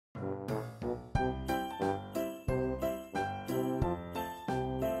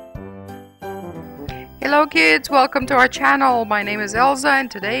Hello kids, welcome to our channel. My name is Elsa and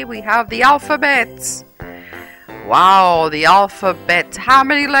today we have the alphabet. Wow, the alphabet. How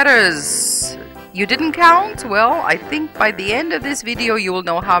many letters? You didn't count? Well, I think by the end of this video you will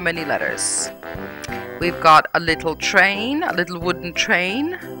know how many letters. We've got a little train, a little wooden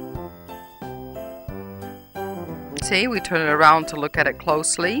train. See, we turn it around to look at it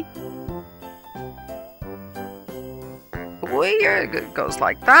closely. Here it goes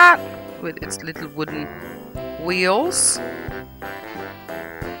like that, with its little wooden wheels.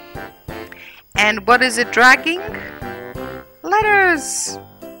 And what is it dragging? Letters!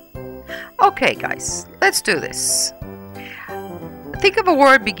 Okay guys, let's do this. Think of a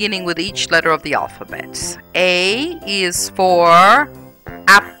word beginning with each letter of the alphabet. A is for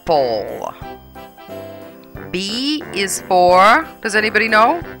apple. B is for, does anybody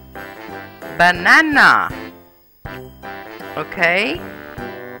know? Banana. Okay.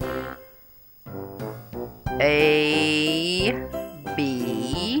 A,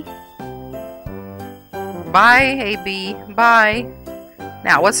 B. Bye, A, B. Bye.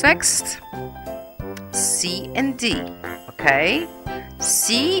 Now, what's next? C and D. Okay.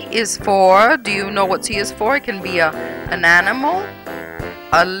 C is for, do you know what C is for? It can be an animal,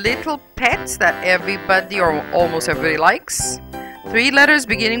 a little pet that everybody or almost everybody likes. 3 letters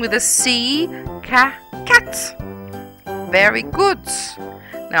beginning with a C. Cat. Very good.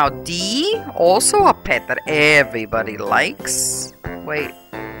 Now D, also a pet that everybody likes. Wait,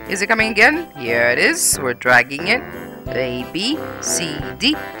 is it coming again? Here it is. We're dragging it. A, B, C,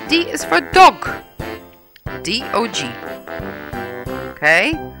 D. D is for dog. D-O-G.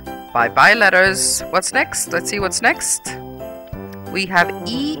 Okay. Bye-bye letters. What's next? Let's see what's next. We have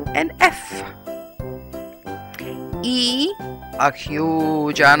E and F. E, a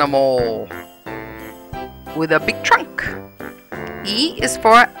huge animal with a big trunk. E is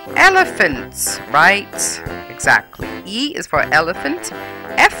for elephant, right? Exactly. E is for elephant.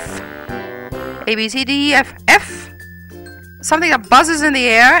 F, A, B, C, D, E, F. F, something that buzzes in the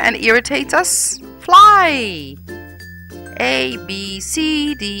air and irritates us. Fly. A, B,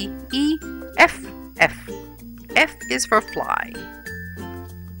 C, D, E, F. F. F is for fly.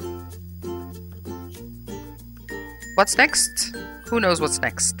 What's next? Who knows what's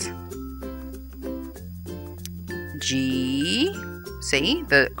next? G, see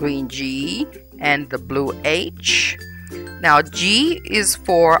the green G and the blue H. Now G is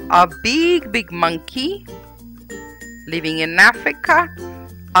for a big monkey living in Africa.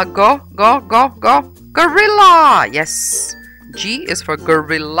 A gorilla. Yes, G is for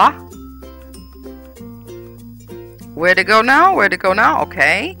gorilla. Where to go now? Where to go now?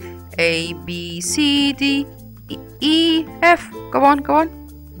 Okay, A, B, C, D, E, F. Go on.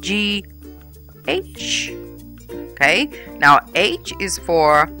 G, H. Okay, now H is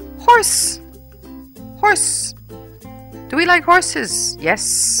for horse. Horse. Do we like horses?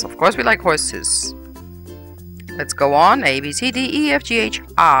 Yes, of course we like horses. Let's go on. A, B, C, D, E, F, G, H,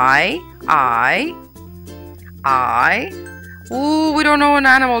 I. Ooh, we don't know an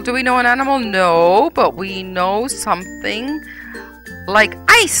animal. Do we know an animal? No, but we know something like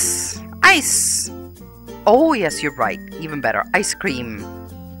ice. Ice. Oh, yes, you're right. Even better. Ice cream.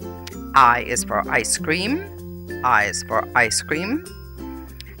 I is for ice cream. I is for ice cream.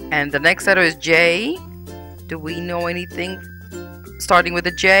 And the next letter is J. Do we know anything starting with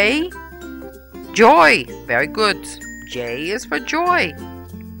a J? Joy. Very good. J is for joy.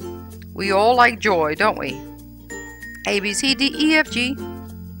 We all like joy, don't we? A, B, C, D, E, F, G.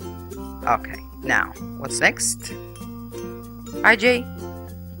 Okay, now, what's next? I, J.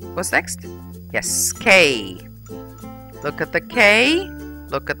 What's next? Yes, K. Look at the K.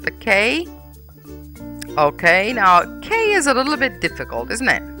 Look at the K. Okay, now K is a little bit difficult, isn't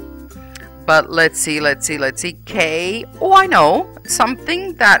it? But let's see. K. Oh, I know.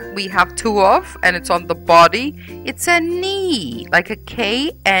 Something that we have 2 of, and it's on the body. It's a knee, like a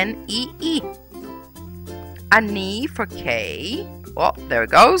K-N-E-E. A knee for K. Oh, there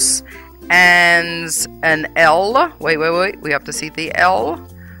it goes. And an L. Wait. We have to see the L.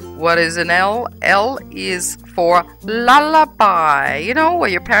 What is an L? L is for lullaby. You know,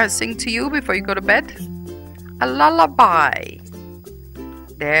 what your parents sing to you before you go to bed? A lullaby.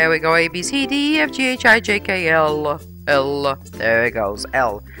 There we go. A, B, C, D, E, F, G, H, I, J, K, L. L. There it goes.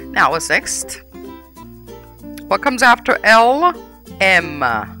 L. Now, what's next? What comes after L? M.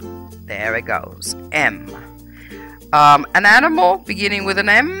 There it goes. M. An animal beginning with an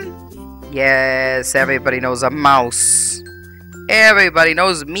M? Yes, everybody knows a mouse. Everybody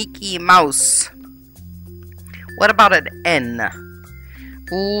knows Mickey Mouse. What about an N?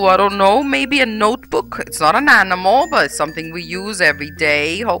 Ooh, I don't know. Maybe a notebook. It's not an animal, but it's something we use every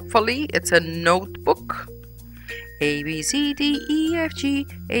day, hopefully. It's a notebook. A, B, C, D, E, F, G,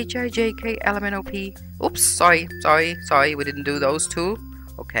 H, I, J, K, L, M, N, O, P. Oops, sorry. We didn't do those two.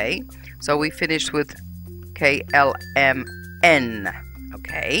 Okay. So we finished with K, L, M, N.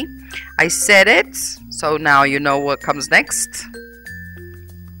 Okay. I said it. So now you know what comes next.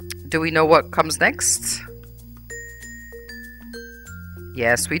 Do we know what comes next?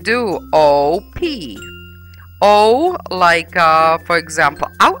 Yes, we do. O, P. O, like, for example,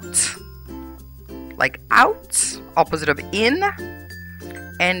 out. Like out, opposite of in.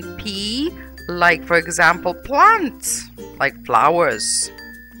 And P, like, for example, plant. Like flowers.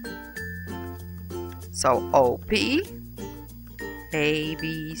 So, O, P. A,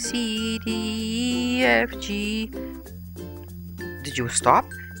 B, C, D, E, F, G. Did you stop?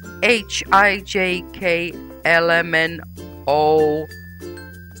 H, I, J, K, L, M, N, O,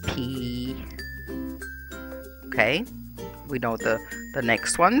 P. Okay, we know the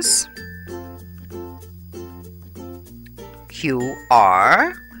next ones. Q,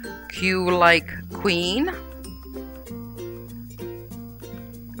 R. Q like queen.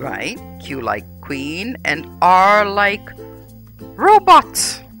 Right, Q like queen. And R like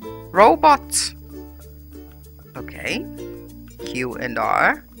robot. Robot. Okay, Q and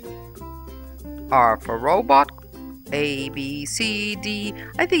R. R for robot. A, B, C, D.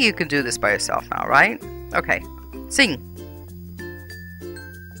 I think you can do this by yourself now, right? Okay, sing.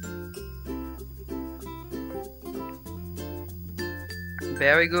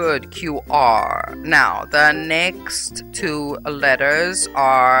 Very good, Q, R. Now, the next two letters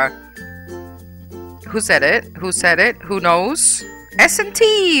are... Who said it? Who said it? Who knows? S and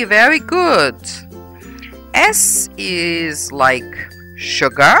T, very good. S is like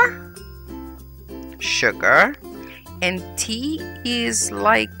sugar. Sugar. And T is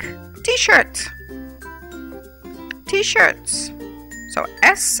like t-shirt. T-shirts. So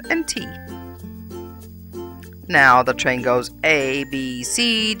S and T. Now the train goes A, B,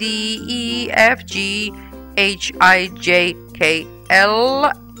 C, D, E, F, G, H, I, J, K,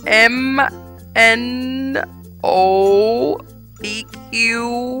 L, M, N, O, P,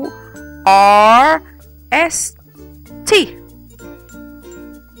 Q, R, S, T.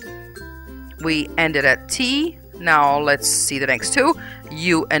 We ended at T. Now let's see the next two.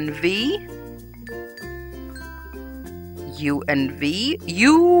 U and V. U and V.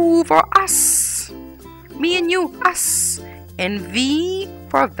 U for us. Me and you, us. And V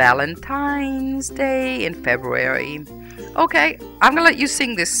for Valentine's Day in February. Okay, I'm gonna let you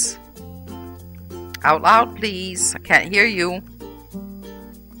sing this. Out loud, please. I can't hear you.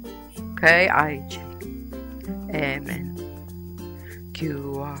 Okay, I, J, M, N,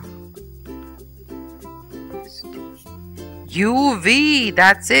 Q, R. UV,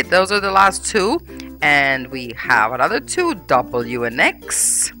 that's it. Those are the last two. And we have another two, W and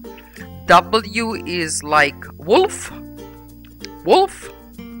X. W is like wolf. Wolf.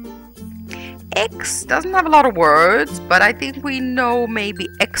 X doesn't have a lot of words, but I think we know maybe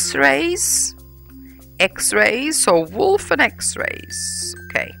X-rays. X-rays, so wolf and X-rays.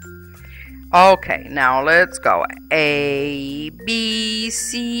 Okay. Okay, now let's go. A, B,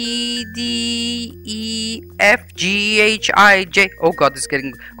 C, D, E, F, G, H, I, J. Oh God, this is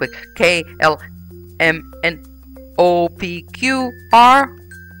getting quick. K, L, M, N, O, P, Q, R,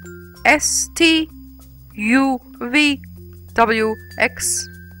 S, T, U, V, W, X.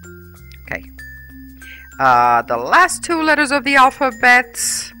 Okay. The last two letters of the alphabet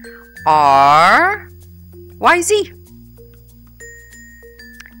are Y, Z.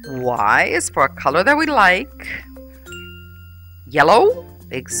 Y is for a color that we like. Yellow,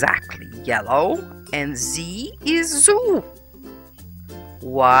 exactly, yellow. And Z is zoo.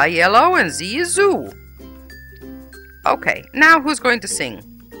 Y yellow and Z is zoo. Okay, now who's going to sing?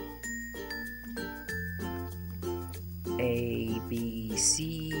 A, B,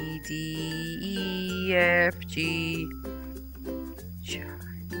 C, D, E, F, G, J,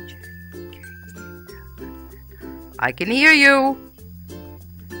 K, I can hear you.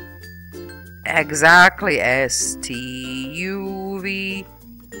 Exactly. S, T, U, V,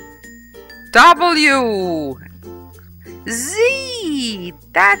 W, Z.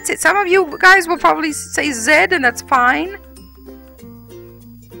 That's it. Some of you guys will probably say Z, and that's fine.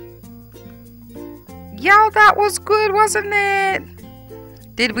 Yeah, that was good, wasn't it?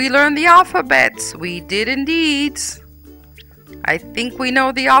 Did we learn the alphabet? We did indeed. I think we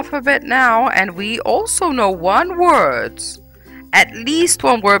know the alphabet now, and we also know one word. At least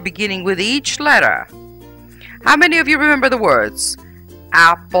one word beginning with each letter. How many of you remember the words?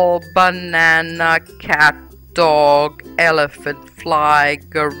 Apple, banana, cat, dog, elephant, fly,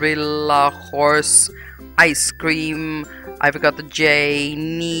 gorilla, horse, ice cream. I forgot the J,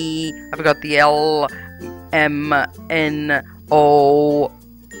 knee. I forgot the L, M, N, O.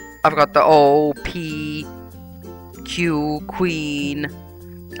 I forgot the O, P, Q, queen.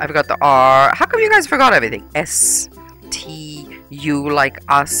 I forgot the R. How come you guys forgot everything? S, T, U like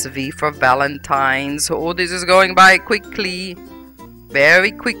us, V for Valentine's. Oh, this is going by quickly.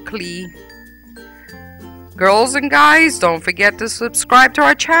 Very quickly. Girls and guys, don't forget to subscribe to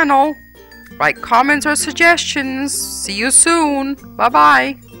our channel. Write comments or suggestions. See you soon.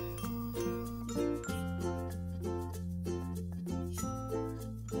 Bye-bye.